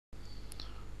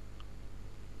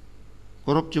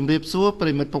គោរពជំរាបសួរប្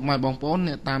រិមិត្តពុកម៉ែបងប្អូន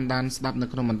អ្នកតាមដានស្ដាប់នៅ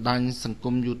ក្នុងបណ្ដាញសង្គ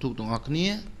ម YouTube ទាំងអស់គ្នា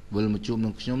វិលមកជួបនឹ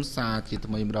ងខ្ញុំសារជា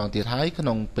ថ្មីម្ដងទៀតហើយក្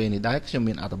នុងពេលនេះដែរខ្ញុំ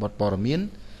មានអត្ថបទព័ត៌មាន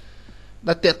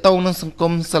ដែលតាក់ទងនឹងសង្គ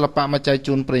មសិល្បៈមកចែក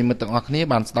ជូនប្រិមិត្តទាំងអស់គ្នា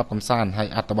បានស្ដាប់កំសាន្តហើយ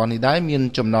អត្ថបទនេះដែរមាន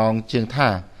ចំណងជើងថា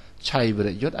ឆៃវិរ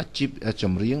យុទ្ធអាជីពច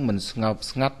ម្រៀងមិនស្ងប់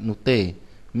ស្ងាត់នោះទេ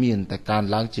មានតែការ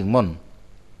ឡើងជាងមុន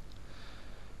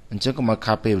អញ្ចឹងក៏មក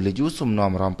ខាពេលវេលាយូរសូមនាំ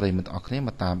អារម្មណ៍ប្រិយមិត្តអស់គ្នាម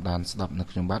កតាមដានស្ដាប់នៅ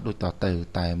ខ្ញុំបាទដូចតទៅ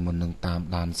តែមុននឹងតាម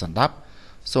ដានស្ដាប់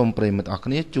សូមប្រិយមិត្តអស់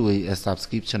គ្នាជួយ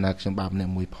Subscribe Channel ខ្ញុំបាទម្នា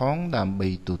ក់មួយផងដើម្បី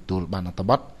ទទួលបានអត្ថ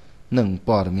បទនិង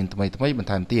ព័ត៌មានថ្មីៗបន្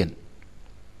ថែមទៀត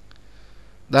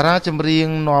តារាចម្រៀង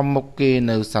នាំមុខគេ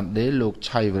នៅ Sunday លោក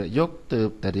ឆៃវរយុទ្ធទើប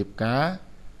តែរៀបការ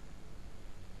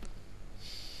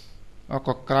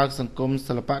ក៏ក្រៅសង្គម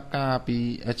សិល្បៈកាលពី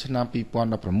ឆ្នាំ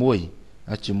2016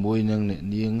ជាមួយនឹងអ្នក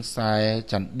នាងខ្សែ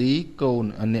ចន្ទីកូន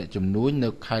អ្នកជំនួញនៅ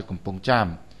ខេត្តកំពង់ចាម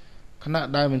ខណៈ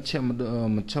ដែលមជ្ឈ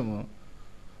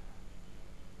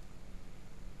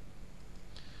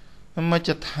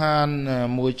ដ្ឋាន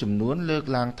មួយចំនួនលើក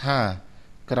ឡើងថា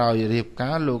ក្រោយរៀប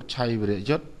ការលោកឆៃវិរ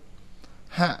យុទ្ធ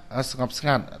ហាក់ស្ងប់ស្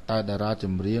ងាត់តែតារាច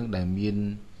ម្រៀងដែលមាន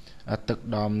ទឹក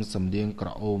ដំសម្លេងក្រ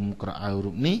អូមក្រអៅ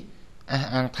រូបនេះអះ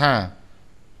អាងថា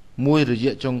មួយរ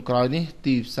យៈចុងក្រោយនេះ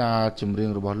ទីផ្សារចម្រៀង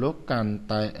របស់លោកកាន់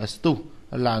តែស្ទុះ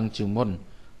ឡើងជាងមុន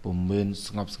ពុំមែន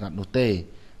ស្ងប់ស្ងាត់នោះទេ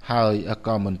ហើយ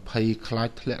ក៏មិនភ័យខ្លាច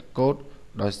ធ្លាក់កោត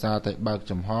ដោយសារតែបើក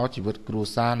ចំហជីវិតគ្រួ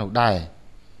សារនោះដែរ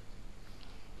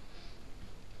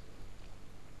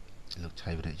លោកឆៃ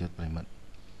វិរយុទ្ធប្រិមិត្ត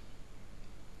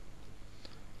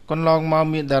កន្លងមក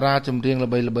មានតារាចម្រៀងល្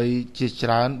បីៗជាច្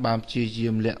រើនបានព្យាយា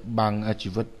មលាក់បាំងជី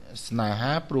វិតស្នេ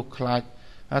ហាព្រោះខ្លាច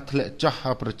ធ្លាក់ចុះ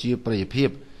ប្រជាប្រិយភា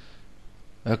ព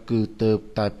គឺទៅ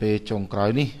តែពេលចុងក្រោយ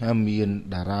នេះមាន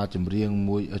តារាចម្រៀង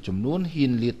មួយចំនួនហ៊ា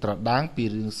នលាតត្រដាងពី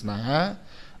រឿងស្នេហា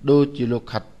ដូចជាលោក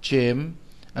ខាត់ជេម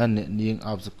អ្នកនាងអ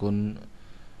បសគុណ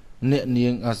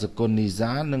នីហ្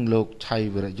សានិងលោកឆៃ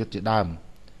វិរយុទ្ធជាដើម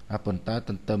ប៉ុន្តែទ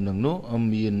ន្ទឹមនឹងនោះ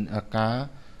មានការ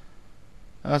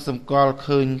សម្គាល់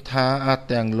ឃើញថា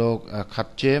ទាំងលោកខា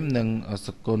ត់ជេមនិងស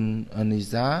គុណនី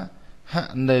ហ្សាហា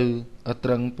ក់នៅត្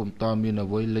រឹងពុំតមានអ្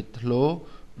វីលេចធ្លោ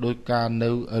ដោយការនៅ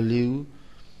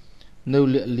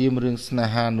លាក់លៀមរឿងស្នេ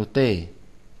ហានោះទេ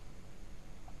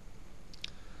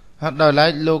ហើយដោយឡែ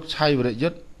កលោកឆៃវិរយុ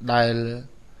ទ្ធដែល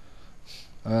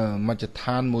មជ្ឈដ្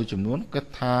ឋានមួយចំនួនគិត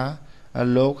ថា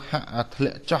លោកហាក់ធ្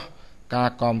លាក់ចុះការ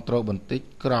គ្រប់គ្រងបន្តិច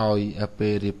ក្រោយពេ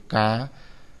លរៀបការ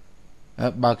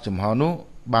បើកចំហនោះ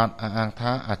បានអះអាង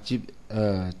ថាអាជីព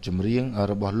ចម្រៀង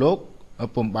របស់លោក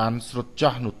ពុំបានស្រុត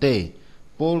ចុះនោះទេ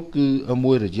ពលគឺ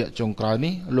មួយរយៈចុងក្រោយ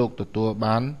នេះលោកទទួល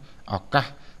បានឱកាស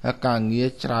ការងារ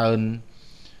ច្រើន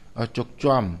ជោគ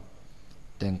ជាំ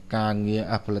ទាំងការងារ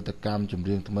ផលិតកម្មចម្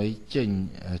រៀងថ្មីចេញ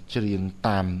ច្រៀង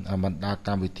តាមបណ្ដាក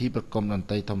ម្មវិធីប្រគំតន្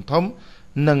ត្រីធំៗ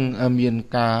និងមាន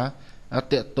ការ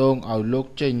តាក់ទងឲ្យលោក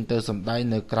ចេញទៅសម្ដែង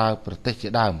នៅក្រៅប្រទេសជា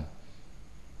ដើម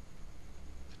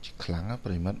ខ្លាំងណាស់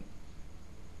ប្រិមិត្ត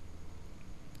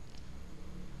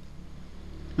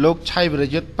លោកឆៃវិរ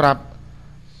យុទ្ធប្រាប់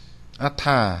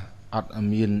ថាអត់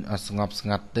មានស្ងប់ស្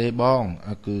ងាត់ទេបង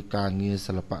គឺការងារ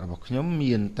សិល្បៈរបស់ខ្ញុំ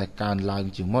មានតែកើនឡើង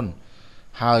ជាងមុន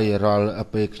ហើយរាល់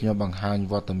ពេលខ្ញុំបង្ហាញ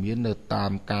វត្តមាននៅតា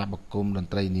មការប្រគំតន្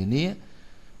ត្រីនានា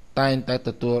តែងតែទ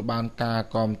ទួលបានការ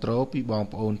គ្រប់គ្រងពីបង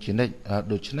ប្អូនជានិច្ច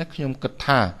ដូច្នេះខ្ញុំគិត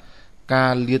ថាកា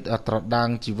រលាតត្រដាង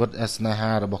ជីវិតស្នេ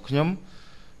ហារបស់ខ្ញុំ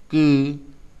គឺ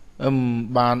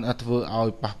បានធ្វើឲ្យ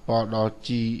ប៉ះពាល់ដល់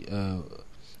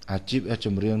អាជីពច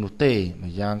ម្រៀងនោះទេ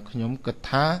ម្យ៉ាងខ្ញុំគិត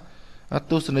ថា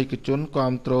ទស្សនិកជនគ្រ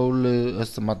ប់គ្រងលើ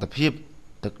សមត្ថភាព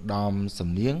ទឹកដមសំ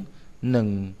នៀងនិង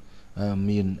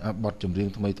មានបទចម្រៀង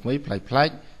ថ្មីប្លែក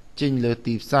ៗចេញលើ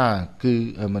ទីផ្សារគឺ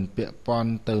មិនពាក់ព័ន្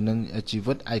ធទៅនឹងជី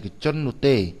វិតឯកជននោះ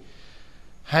ទេ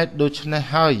ហេតុដូច្នេះ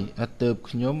ហើយទើប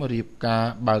ខ្ញុំរៀបការ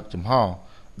បើកចំហ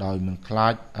ដោយមិនខ្លា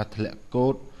ចធ្លាក់កោ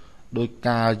តដោយ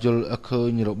ការយល់ឃើ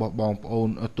ញរបស់បងប្អូន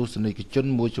ទស្សនិកជន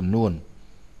មួយចំនួន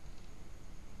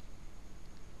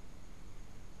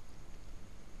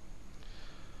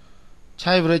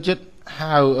ឆៃវិរយុទ្ធ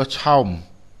ហៅឆោម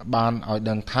បានឲ្យ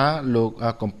ដឹងថាលោក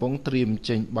កំពុងត្រៀម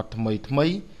ចេញបទថ្មី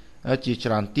ជាច្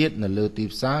រើនទៀតនៅលើទី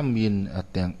ផ្សារមាន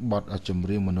ទាំងបទចម្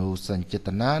រៀងមនោសញ្ចេត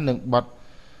នានិងបទ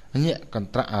ញាក់កន្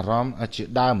ត្រាក់អារម្មណ៍ជា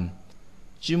ដើម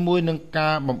ជាមួយនឹងកា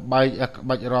របំបែកក្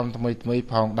បាច់រាំថ្មី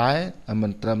ផងដែរមិ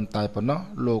នត្រឹមតែប៉ុណ្ណោះ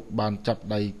លោកបានចាប់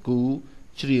ដៃគូ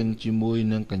ច្រៀងជាមួយ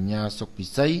នឹងកញ្ញាសុកពិ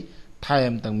សីថែ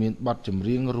មទាំងមានបទចម្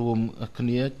រៀងរួមគ្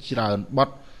នាច្រើនបទ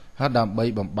ដើម្បី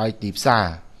បំបែកទីផ្សារ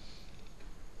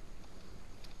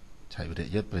ឆៃវិរ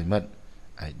យុទ្ធប្រិមិត្ត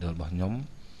អាយដលរបស់ខ្ញុំ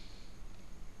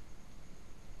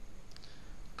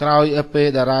ក្រោយពេល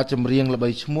តារាចម្រៀងល្បី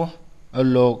ឈ្មោះ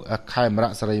លោកខេម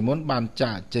រៈសេរីមុនបាន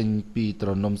ចាក់ចេញពីត្រ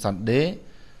នំសាន់ដេ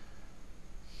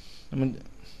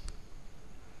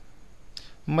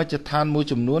មជ្ឈដ្ឋានមួយ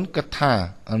ចំនួនគិតថា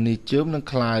នេះជើមនឹង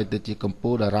คล้ายទៅជាកម្ពុ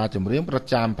ជាតារាចម្រៀងប្រ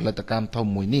ចាំផលិតកម្មធំ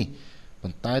មួយនេះប៉ុ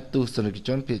ន្តែទស្សនិកជ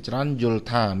នភាគច្រើនយល់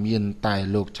ថាមានតែ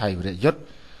លោកឆៃវិរៈយុទ្ធ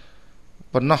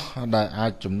ប៉ុណ្ណោះដែលអា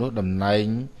ចជំនួសតំណែង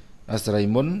សេរី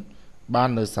មុនបាន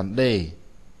នៅសាន់ដេ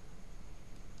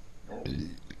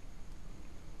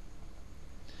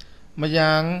ម្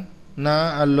យ៉ាងណា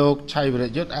លោកឆៃវិរៈ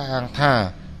យុទ្ធអះអាងថា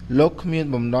លោកគ្មាន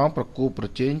បំណងប្រគល់ប្រ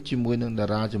ជែងជាមួយនឹងតា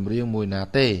រាចម្រៀងមួយណា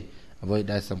ទេអ្វី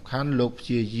ដែលសំខាន់លោកព្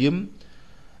យាយាម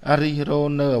រិះរោ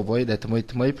នៅអ្វីដែលថ្មី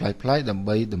ថ្មីប្លែកៗដើម្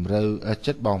បីតម្រូវ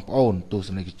ចិត្តបងប្អូនទស្ស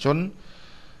និកជន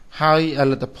ហើយ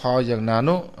លទ្ធផលយ៉ាងណា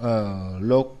នោះ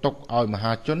លោកទុកឲ្យម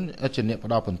ហាជនជាអ្នក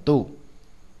ផ្ដល់បន្ទូ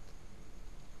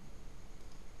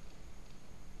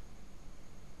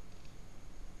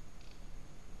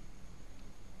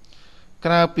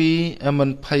ក្រៅពីមិន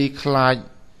ភ័យខ្លាច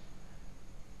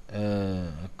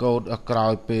កោតក្រោ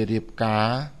យពេលរៀបការ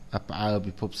ផ្អើល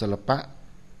ពិភពសិល្បៈ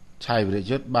ឆៃវិរៈ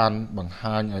យុទ្ធបានបង្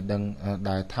ហាញឲ្យដឹង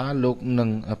ដែរថាលោកនិង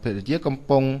ភរិយាកំ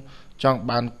ពុងចង់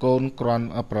បានកូនគ្រាន់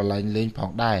ប្រឡែងលេងផ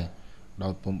ងដែរដោ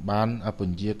យពុំបានព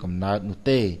ន្យាកំណើតនោះ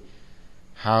ទេ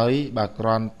ហើយបើគ្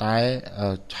រាន់តែ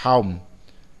ឆោម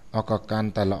ក៏កាន់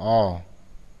តែល្អ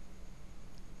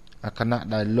ខណៈ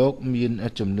ដែលលោកមាន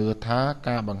ជំនឿថា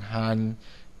ការបង្ហាញ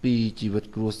ពីជីវិត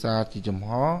គ្រួសារជាចំហ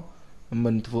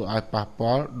មិនធ្វើឲ្យប៉ះ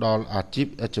ពាល់ដល់អាជីព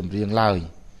ចម្រៀងឡើយ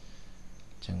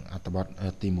ចឹងអត្ថបទ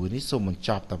ទី1នេះសូមបញ្ច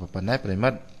ប់តែប៉ុណ្ណេះប្រិមិ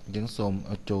ត្តយើងសូម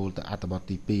ចូលទៅអត្ថបទ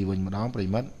ទី2វិញម្ដងប្រិ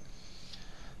មិត្ត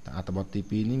តែអត្ថបទទី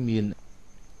2នេះមាន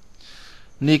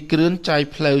នេះគ្រឿនចៃ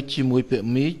ផ្លូវជាមួយពាក្យ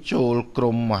មីចូលក្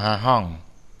រុមមហាហង្ស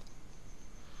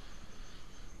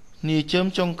នេះជើម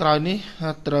ចុងក្រោយនេះ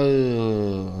ត្រូវ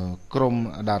ក្រុម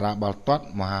តារាបាល់ទាត់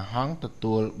មហាហង្សទ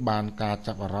ទួលបានការ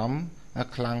ចាប់អារម្មណ៍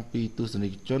ខ្លាំងពីទស្សនិ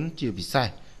កជនជាពិសេស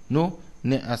នោះ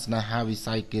អ្នកស្នេហាវិ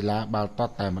ស័យកីឡាបាល់ទា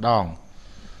ត់តែម្ដង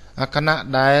ខណៈ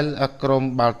ដែលក្រុម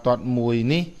បាល់ទាត់មួយ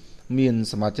នេះមាន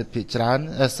សមាជិកភាគច្រើន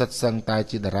សិតសឹងតែ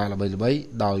ជាតារាល្បីៗ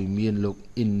ដោយមានលោក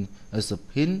អ៊ីនសុ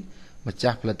ភិនម្ចា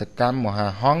ស់ផលិតកម្មមហា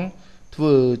ហង្សធ្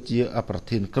វើជាប្រ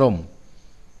ធានក្រុម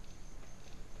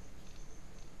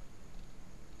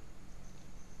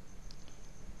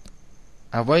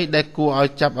អ្វីដែលគួរឲ្យ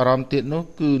ចាប់អារម្មណ៍ទៀតនោះ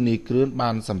គឺនីគ្រឿនបា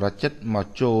នសម្រេចចិត្តមក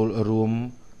ចូលរួម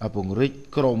ពង្រីក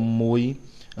ក្រុមមួយ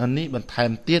នេះបន្ថែ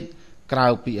មទៀតក្រៅ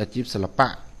ពីអាជីពសិល្បៈ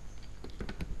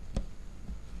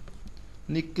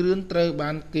នេះគ្រឿនត្រូវ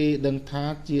បានគេដឹងថា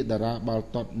ជាតារាបាល់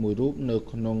ទាត់មួយរូបនៅ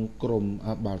ក្នុងក្រុម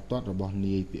បាល់ទាត់របស់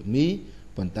នាយពាក្យមី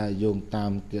ប៉ុន្តែយោងតា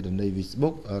មគណនី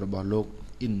Facebook របស់លោក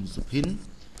អ៊ីនសុភិន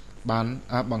បាន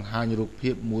បង្ហាញរូប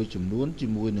ភាពមួយចំនួនជា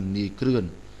មួយនឹងនាយគ្រឿន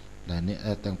ដែលអ្នក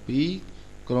ទាំងពីរ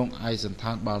ក្រុងឯកសណ្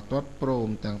ឋានបាល់ទាត់ព្រម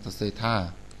ទាំងសរសេរថា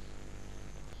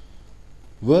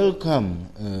Welcome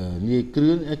នាយគ្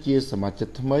រឿនជាសមាជិក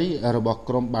ថ្មីរបស់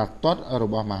ក្រុមបាល់ទាត់រ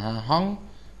បស់មហាហង្ស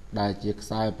ដែលជាខ្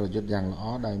សែប្រយុទ្ធយ៉ាងល្អ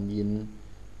ដែ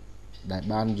ល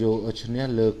បានយកឈ្នះ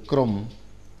លើក្រុម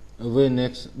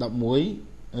Venex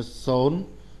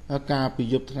 11-0 កាលពី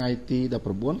យប់ថ្ងៃទី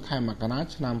19ខែមករា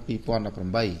ឆ្នាំ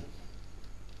2018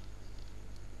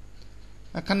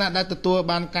ខណៈដែលទទួល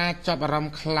បានការចាប់អារម្ម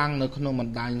ណ៍ខ្លាំងនៅក្នុងប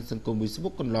ណ្ដាញសង្គម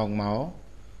Facebook កន្លងមក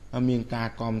មានការ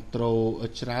គាំទ្រ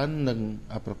ច្រើននិង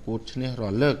ប្រកួតឈ្នះរា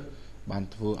ល់លើកបាន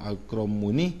ធ្វើឲ្យក្រុមមួ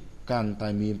យនេះកាន់តែ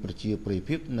មានប្រជាប្រិយ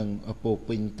ភាពនិងពោ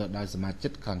ពេញទៅដោយសមាជិ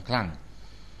កខ្លាំងៗ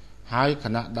ហើយខ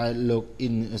ណៈដែលលោកអ៊ី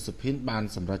នសុភិនបាន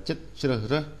សម្រេចចិត្តជ្រើស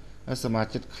រើសសមា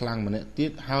ជិកខ្លាំងម្នាក់ទៀ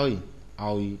តហើយ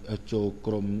ឲ្យចូល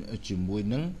ក្រុមជាមួយ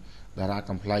នឹងតារា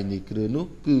កំ pl ៃនៃគ្រឿនោះ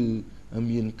គឺ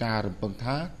មានការរំពឹង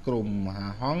ថាក្រុមមហា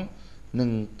ហង្សនឹង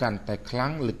កាន់តែខ្លាំ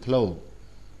ងលេចធ្លោ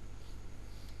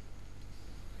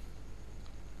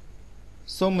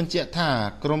សូមបញ្ជាក់ថា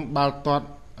ក្រុមបាល់ទាត់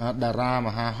តារាម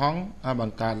ហាហង្សប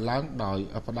ង្កើតឡើងដោយ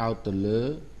ផ្ដោតទៅលើ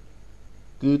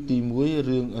គឺទី1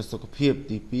រឿងសុខភាព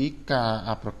ទី2កា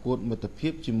រប្រកួតមិត្តភា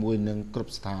ពជាមួយនឹងគ្រ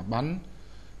ប់ស្ថាប័ន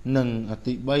និង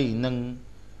ទី3នឹង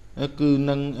គឺ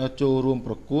នឹងចូលរួម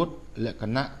ប្រកួតលក្ខ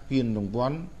ណៈពានរង្វា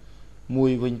ន់មួ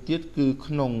យវិញទៀតគឺ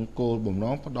ក្នុងគោលបំណ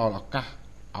ងផ្ដល់ឱកាស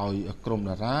ឲ្យក្រុម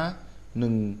តារានិ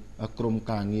ងក្រុម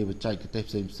ការងារបច្ចេកទេស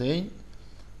ផ្សេងៗ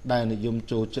ដែលនិយម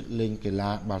ចូលចិត្តលេងកីឡា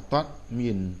បាល់ទាត់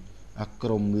មានក្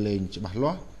រុមលេងច្បាស់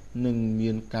លាស់និង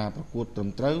មានការប្រកួតត្រឹម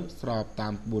ត្រូវស្របតា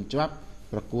មក្បួនច្បាប់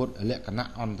ប្រកួតលក្ខណៈ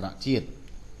អន្តរជាតិ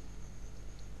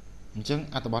អញ្ចឹង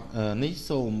អត្ថបទនេះ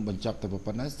សូមបញ្ចប់តែ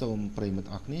ប៉ុណ្ណេះសូមប្រិយមិត្ត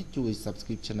អរគ្នាជួយ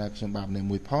Subscribe Channel ខ្ញុំបាទម្នាក់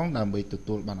មួយផងដើម្បីទ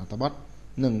ទួលបានអត្ថបទ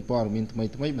និងព័ត៌មានថ្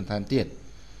មីៗបន្ថែមទៀត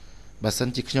បើសិន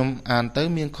ជាខ្ញុំអានទៅ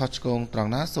មានខុសឆ្គងត្រ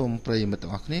ង់ណាសូមប្រិយមិត្តទាំ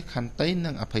ងអស់គ្នាខន្តីនិ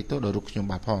ងអភ័យទោសដល់រូបខ្ញុំ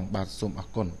បាទផងបាទសូមអរ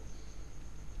គុណ